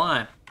 Not gonna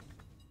lie.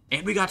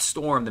 And we got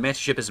Storm. The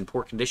Mantis ship is in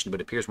poor condition, but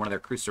it appears one of their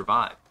crew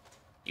survived.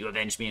 You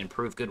avenged me and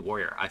proved good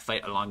warrior. I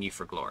fight along you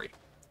for glory.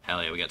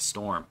 Hell yeah, we got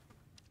Storm.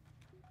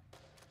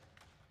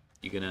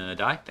 You gonna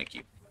die? Thank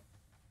you.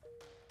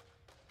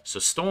 So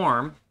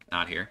Storm,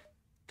 not here.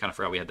 Kind of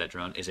forgot we had that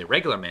drone. Is a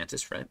regular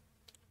Mantis, right?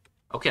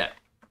 Okay.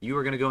 You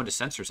are gonna go into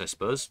sensors, I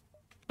suppose.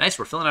 Nice,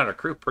 we're filling out our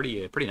crew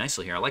pretty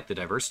nicely here. I like the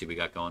diversity we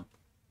got going.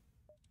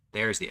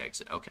 There's the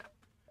exit. Okay.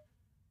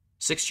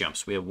 6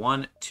 jumps. We have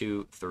 1,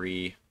 2,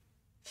 3.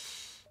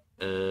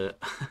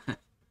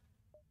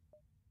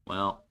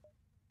 Well,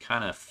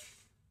 kind of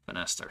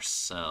finessed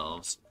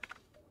ourselves.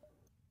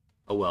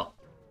 Oh well.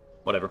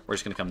 Whatever. We're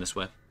just gonna come this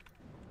way.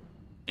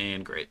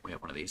 And great, we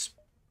have one of these.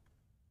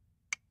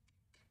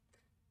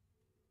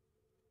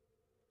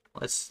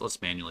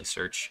 Let's manually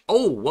search.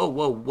 Oh, whoa,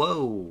 whoa,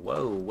 whoa,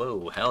 whoa,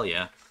 whoa. Hell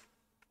yeah.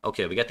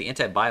 Okay, we got the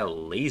anti-bio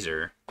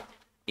laser.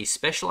 A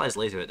specialized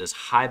laser that does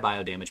high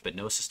bio damage but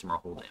no system or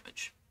hull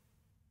damage.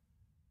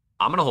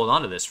 I'm going to hold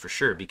on to this for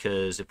sure,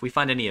 because if we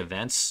find any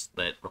events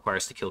that require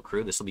us to kill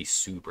crew, this will be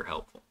super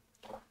helpful.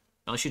 It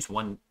only shoots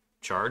 1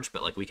 charge,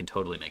 but like we can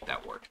totally make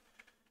that work.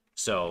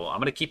 So I'm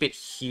going to keep it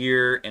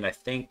here, and I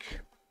think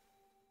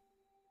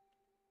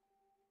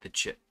the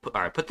Jeb.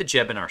 All right, put the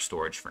Jeb in our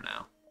storage for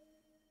now.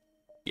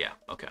 Yeah,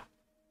 okay.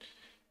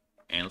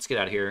 And let's get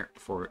out of here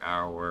before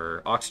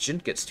our oxygen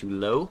gets too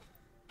low.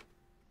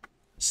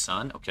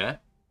 Sun, okay.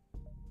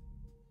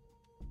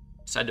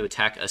 Decided to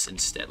attack us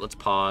instead. Let's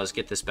pause,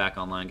 get this back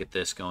online, get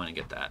this going, and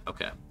get that.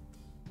 Okay.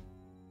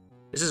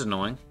 This is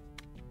annoying.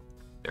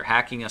 They're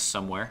hacking us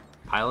somewhere.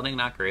 Piloting,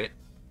 not great.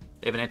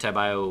 They have an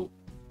anti-bio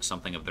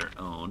something of their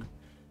own.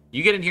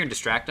 You get in here and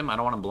distract them. I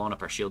don't want them blowing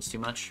up our shields too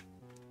much.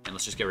 And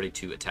let's just get ready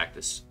to attack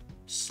this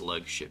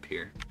slug ship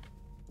here.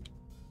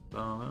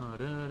 Alright,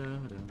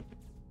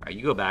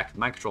 you go back.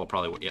 Mind control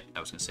probably... Yep, I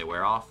was going to say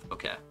wear off.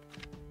 Okay.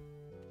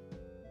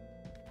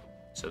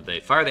 So they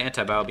fire the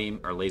anti-bio beam,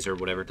 or laser,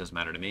 whatever. It doesn't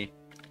matter to me.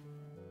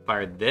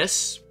 Fire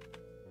this.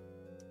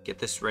 Get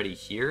this ready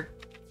here.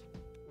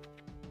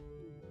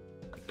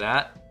 Like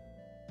that.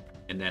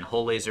 And then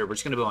hull laser. We're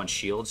just going to go on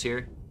shields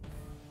here.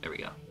 There we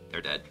go.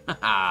 They're dead.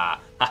 Haha.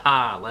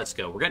 Haha. Let's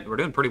go. We're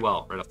doing pretty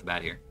well right off the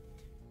bat here.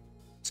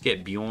 Let's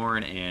get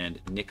Bjorn and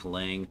Nick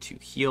Lang to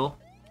heal.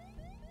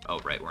 Oh,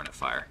 right. We're in a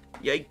fire.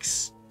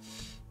 Yikes.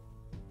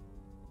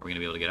 Are we going to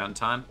be able to get out in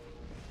time?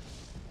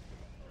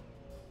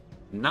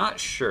 Not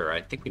sure. I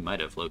think we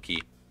might have,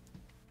 low-key.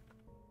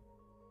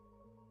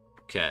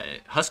 Okay.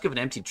 Husk of an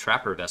empty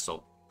trapper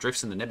vessel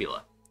drifts in the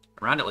nebula.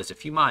 Around it lies a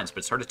few mines, but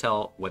it's hard to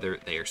tell whether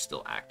they are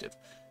still active.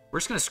 We're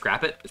just going to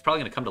scrap it. It's probably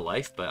going to come to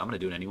life, but I'm going to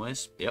do it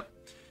anyways. Yep.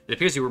 It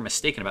appears you were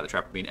mistaken about the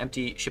trapper being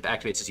empty. Ship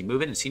activates as you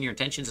move in, and seeing your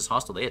intentions as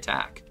hostile, they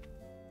attack.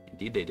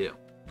 Indeed they do.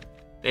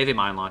 They have a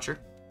mine launcher,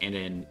 and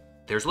then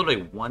there's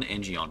literally 1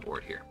 NG on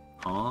board here.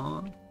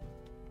 Huh?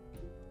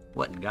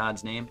 What in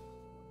God's name?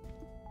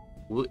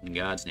 What in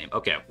God's name?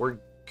 Okay, we're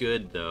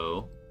good,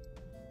 though.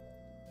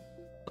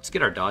 Let's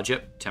get our dodge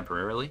up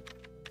temporarily.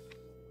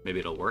 Maybe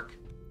it'll work.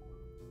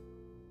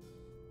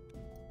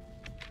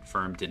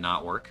 Confirm did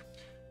not work.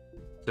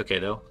 It's okay,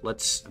 though.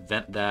 Let's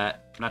vent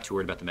that. I'm not too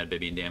worried about the medbay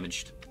being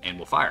damaged. And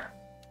we'll fire.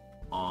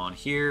 On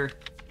here.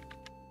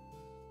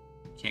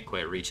 Can't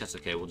quite reach. That's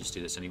okay. We'll just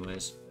do this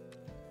anyways.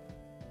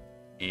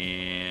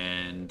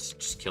 And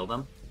just kill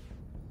them.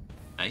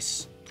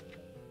 Nice.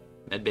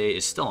 Medbay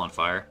is still on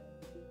fire.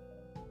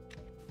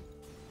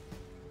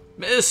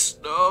 Miss!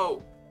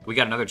 No! We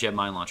got another jet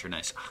mine launcher.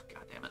 Nice. Oh,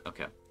 God damn it.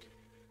 Okay.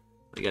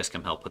 You guys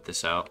come help put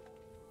this out.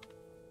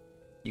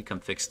 You come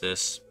fix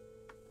this.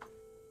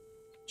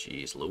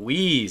 Jeez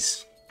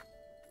Louise.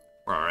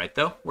 We're alright,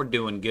 though. We're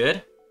doing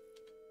good.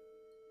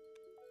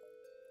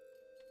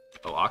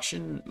 Oh,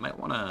 auction. Might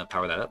want to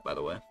power that up, by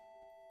the way.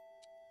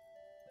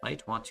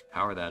 Might want to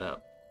power that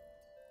up.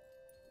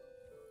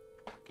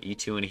 Get you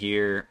 2 in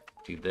here.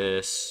 Do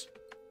this.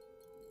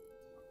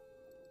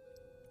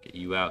 Get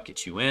you out.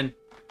 Get you in.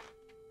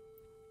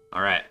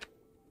 Alright.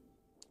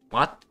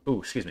 What? Ooh,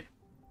 excuse me.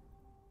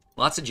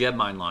 Lots of Jeb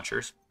mine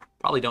launchers.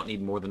 Probably don't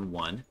need more than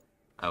 1,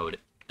 I would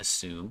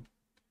assume.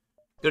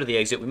 Go to the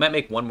exit. We might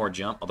make one more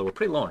jump, although we're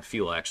pretty low on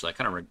fuel, actually. I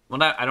kind of, well,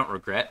 not, I don't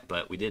regret,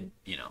 but we did,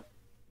 you know,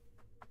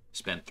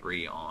 spend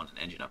 3 on an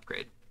engine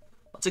upgrade.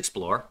 Let's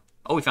explore.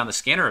 Oh, we found the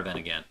scanner event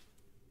again.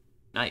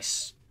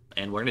 Nice.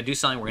 And we're going to do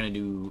something. We're going to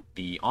do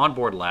the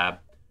onboard lab.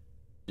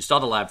 Install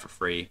the lab for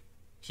free.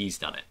 He's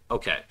done it.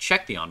 Okay,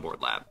 check the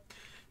onboard lab.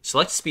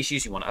 Select the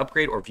species you want to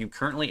upgrade or view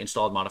currently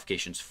installed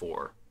modifications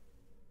for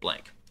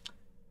blank.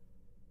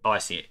 Oh, I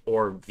see.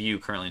 Or view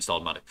currently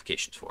installed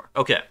modifications for.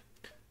 Okay.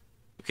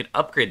 We can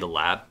upgrade the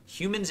lab.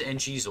 Humans,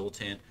 NG,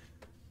 Zoltan.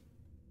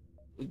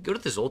 We go to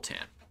the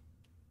Zoltan.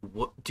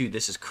 What, dude,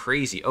 this is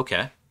crazy.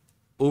 Okay.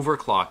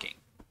 Overclocking.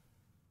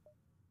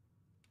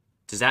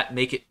 Does that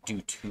make it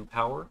do 2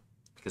 power?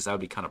 Because that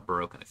would be kind of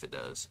broken if it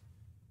does.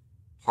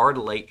 Hard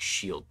light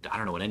shield. I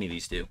don't know what any of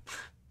these do.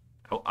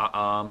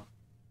 Oh,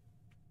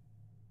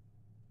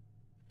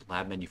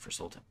 lab menu for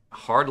Zoltan.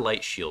 Hard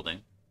light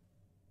shielding.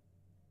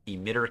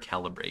 Emitter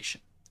calibration.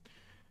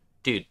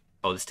 Dude,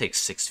 oh, this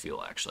takes 6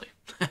 fuel, actually.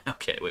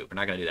 Okay, wait, we're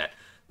not going to do that.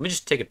 Let me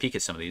just take a peek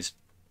at some of these.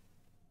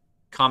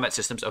 Combat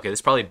systems. Okay,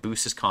 this probably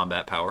boosts his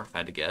combat power, if I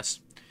had to guess.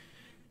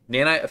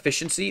 Nanite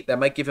efficiency. That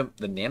might give him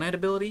the nanite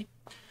ability.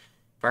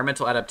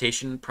 Environmental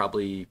adaptation.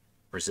 Probably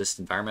resist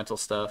environmental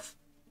stuff.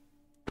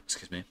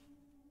 Excuse me.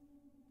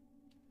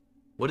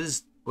 What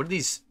are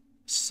these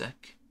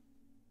sec?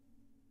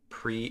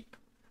 Pre...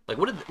 Like,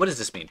 what does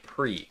this mean?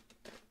 Pry?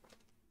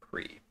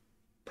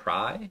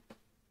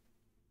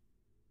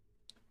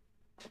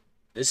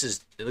 It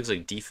looks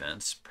like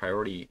defense.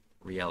 Priority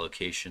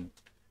reallocation.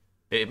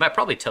 It might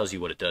probably tells you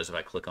what it does if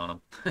I click on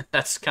them.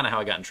 That's kind of how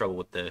I got in trouble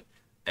with the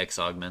X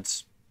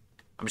augments.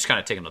 I'm just kind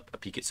of taking a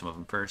peek at some of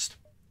them first.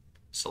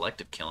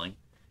 Selective killing.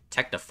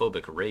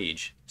 Technophobic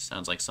rage.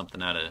 Sounds like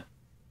something out of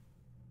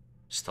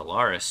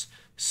Stellaris.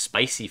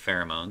 Spicy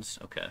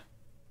pheromones. Okay.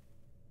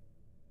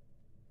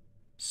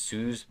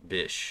 Suze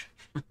Bish.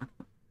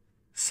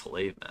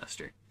 Slave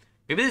master.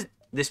 Maybe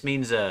this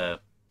means oh,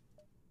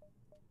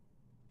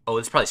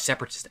 it's probably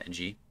separatist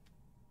NG.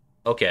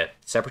 Okay,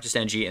 separatist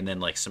NG and then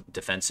like some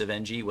defensive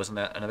NG. Wasn't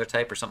that another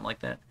type or something like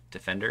that?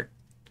 Defender.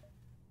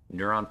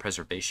 Neuron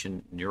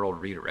preservation, neural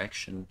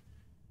redirection.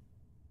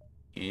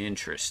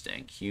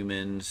 Interesting.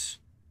 Humans.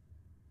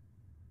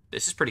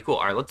 This is pretty cool.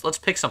 All right, let's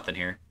pick something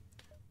here.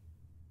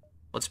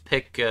 Let's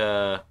pick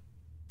something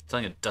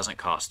that doesn't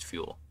cost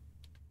fuel.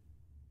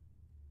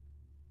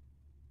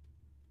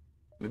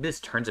 Maybe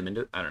this turns him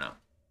into... I don't know.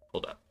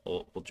 Hold up.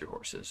 Hold your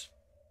horses.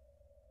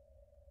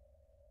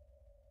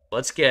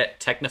 Let's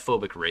get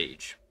Technophobic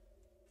Rage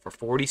for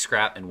 40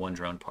 scrap and 1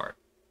 drone part.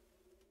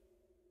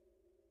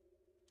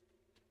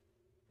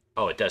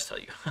 Oh, it does tell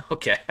you.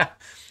 Okay.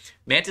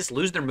 Mantis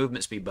lose their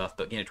movement speed buff,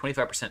 but gain a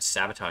 25%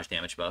 sabotage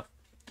damage buff.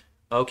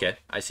 Okay,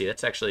 I see.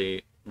 That's actually...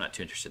 I'm not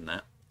too interested in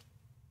that.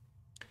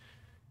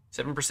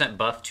 7%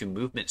 buff to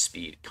movement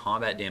speed,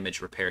 combat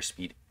damage, repair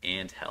speed,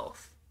 and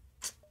health.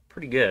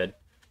 Pretty good.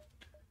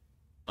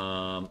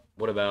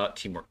 What about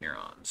teamwork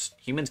neurons?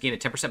 Humans gain a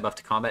 10% buff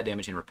to combat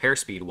damage and repair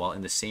speed while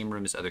in the same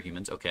room as other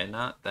humans. Okay,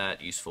 not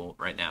that useful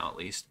right now, at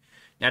least.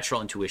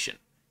 Natural intuition.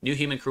 New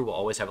human crew will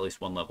always have at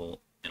least 1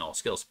 level in all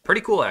skills.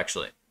 Pretty cool,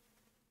 actually.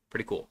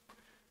 Pretty cool.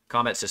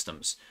 Combat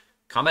systems.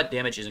 Combat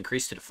damage is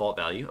increased to default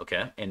value,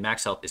 okay, and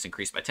max health is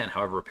increased by 10.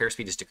 However, repair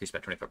speed is decreased by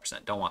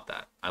 25%. Don't want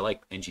that. I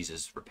like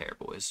NG's repair,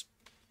 boys.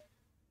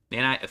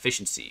 Nanite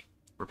efficiency.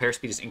 Repair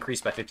speed is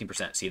increased by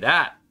 15%. See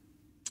that?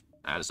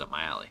 That is up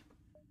my alley.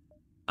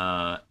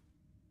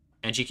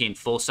 NG gain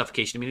full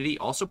suffocation immunity.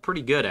 Also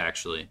pretty good,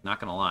 actually. Not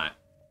gonna lie.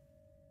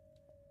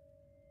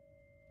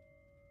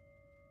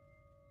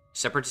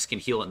 Separatists can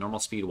heal at normal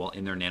speed while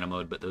in their nano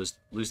mode, but those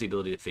lose the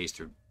ability to phase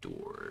through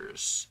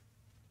doors.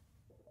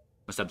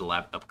 Must have the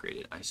lab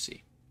upgraded. I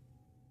see.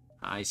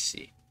 I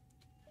see.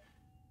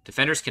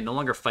 Defenders can no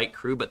longer fight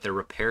crew, but their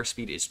repair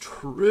speed is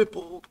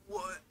tripled.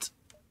 What?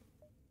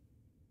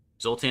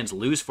 Zoltans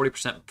lose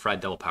 40%,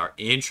 provide double power.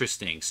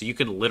 Interesting. So you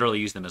can literally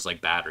use them as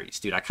like batteries.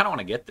 Dude, I kind of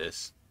want to get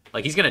this.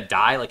 Like, he's going to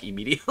die like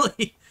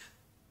immediately.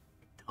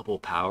 Double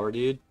power,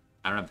 dude.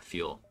 I don't have the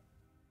fuel.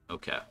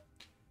 Okay.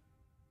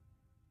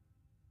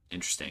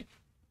 Interesting.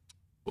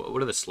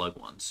 What are the slug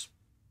ones?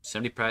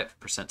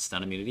 75%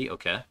 stun immunity.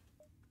 Okay.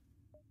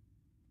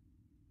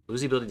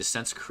 Lose the ability to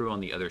sense crew on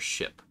the other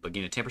ship, but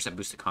gain a 10%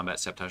 boost to combat,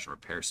 sabotage, and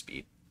repair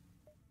speed.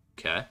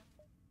 Okay.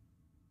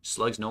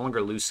 Slugs no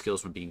longer lose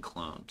skills when being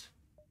cloned.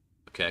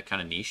 Okay,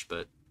 kind of niche,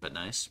 but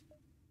nice.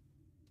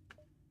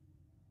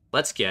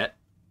 Let's get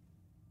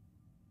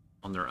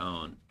on their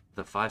own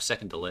the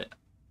 5-second delay.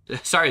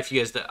 Sorry if you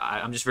guys...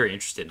 I'm just very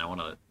interested and I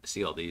want to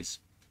see all these.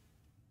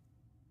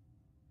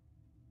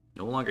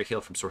 No longer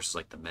heal from sources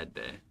like the med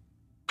bay.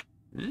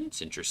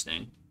 It's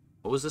interesting.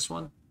 What was this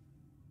one?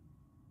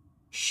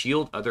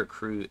 Shield other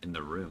crew in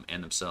the room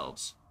and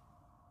themselves.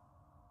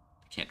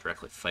 They can't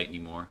directly fight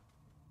anymore.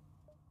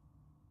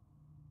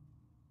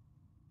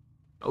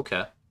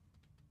 Okay.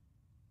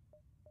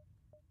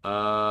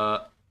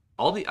 I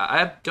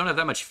don't have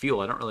that much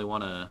fuel. I don't really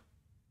want to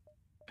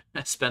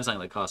spend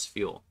something that costs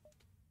fuel.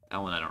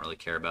 That one I don't really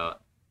care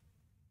about.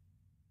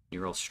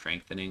 Neural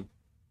strengthening.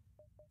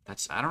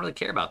 I don't really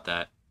care about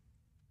that.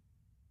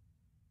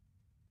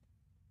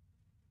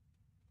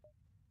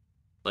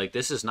 Like,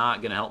 this is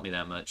not gonna help me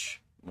that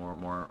much.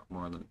 More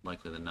than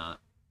likely than not.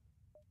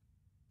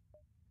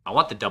 I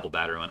want the double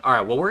battery one. All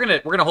right, well, we're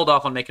gonna hold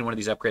off on making one of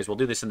these upgrades. We'll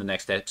do this in the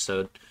next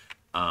episode.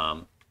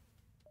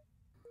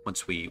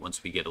 Once we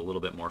get a little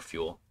bit more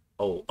fuel.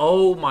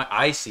 Oh my,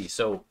 I see.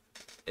 So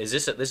is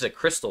this is a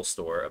crystal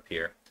store up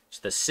here? So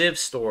the Civ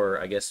store,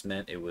 I guess,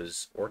 meant it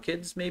was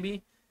orchids,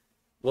 maybe.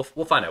 We'll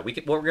find out.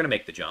 We're gonna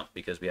make the jump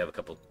because we have a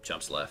couple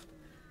jumps left.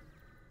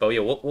 But yeah,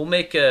 we'll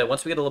make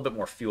once we get a little bit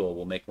more fuel,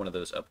 we'll make one of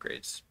those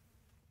upgrades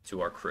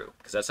to our crew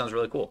because that sounds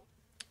really cool.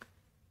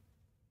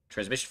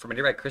 Transmission from a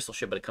nearby crystal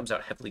ship, but it comes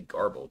out heavily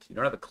garbled. You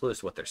don't have a clue as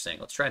to what they're saying.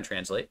 Let's try and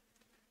translate.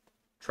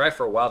 Try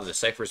for a while to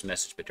decipher his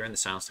message, but during the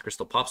silence, the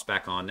crystal pops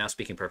back on, now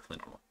speaking perfectly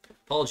normal.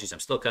 Apologies, I'm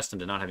still accustomed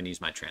to not having to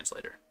use my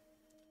translator.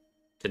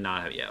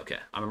 Yeah, okay.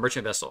 I'm a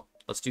merchant vessel.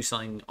 Let's do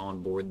something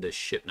on board the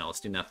ship now. Let's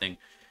do nothing.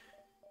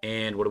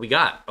 And what do we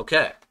got?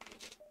 Okay.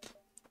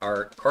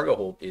 Our cargo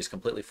hold is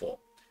completely full.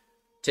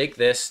 Take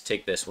this,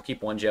 take this. We'll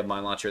keep one jeb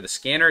mine launcher. The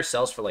scanner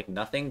sells for like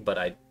nothing, but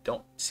I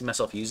don't see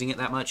myself using it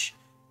that much.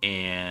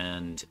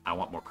 And I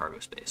want more cargo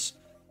space.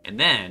 And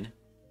then,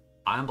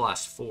 Ion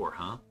Blast 4,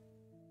 huh?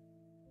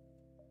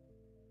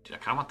 Dude, I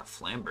kind of want the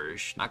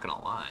Flamberge, not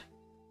gonna lie.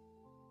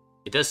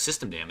 It does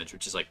system damage,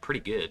 which is like pretty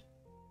good.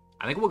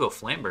 I think we'll go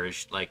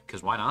Flamberge, like,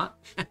 because why not?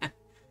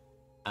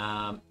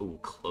 Ooh,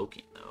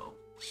 Cloaking, though.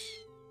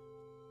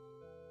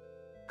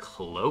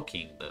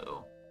 Cloaking,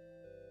 though.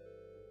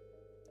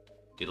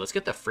 Dude, let's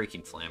get the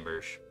freaking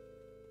Flamberge.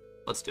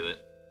 Let's do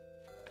it.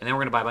 And then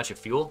we're gonna buy a bunch of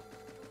fuel.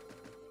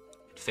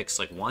 Fix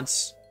like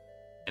once,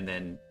 and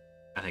then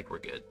I think we're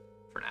good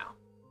for now.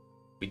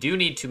 We do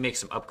need to make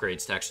some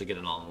upgrades to actually get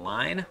it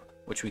online,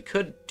 which we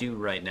could do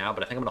right now,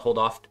 but I think I'm gonna hold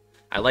off.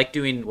 I like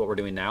doing what we're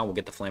doing now. We'll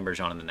get the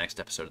Flamberge on in the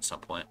next episode at some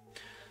point.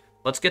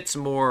 Let's get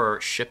some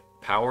more ship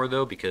power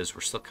though, because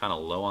we're still kind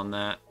of low on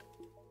that.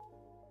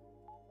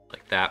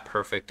 Like that,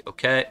 perfect.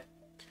 Okay,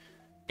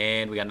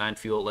 and we got 9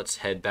 fuel. Let's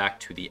head back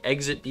to the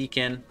exit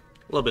beacon.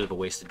 A little bit of a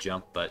wasted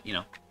jump, but you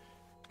know,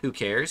 who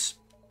cares?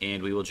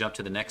 And we will jump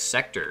to the next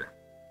sector.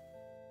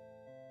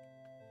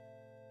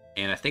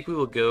 And I think we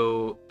will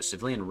go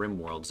Civilian Rim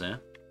Worlds, eh?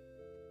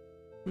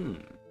 We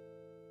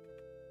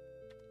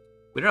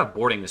don't have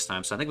boarding this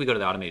time, so I think we go to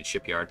the automated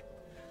shipyard.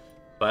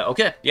 But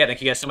okay, yeah,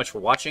 thank you guys so much for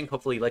watching.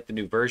 Hopefully you like the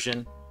new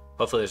version.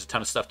 Hopefully there's a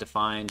ton of stuff to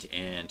find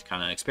and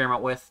kind of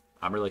experiment with.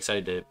 I'm really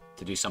excited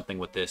to do something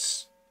with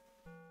this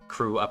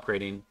crew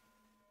upgrading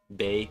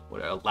bay,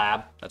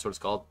 lab, that's what it's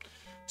called.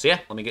 So yeah,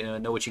 let me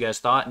know what you guys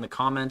thought in the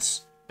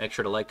comments. Make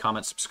sure to like,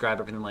 comment, subscribe,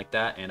 everything like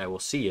that, and I will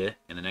see you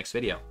in the next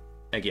video.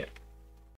 Thank you.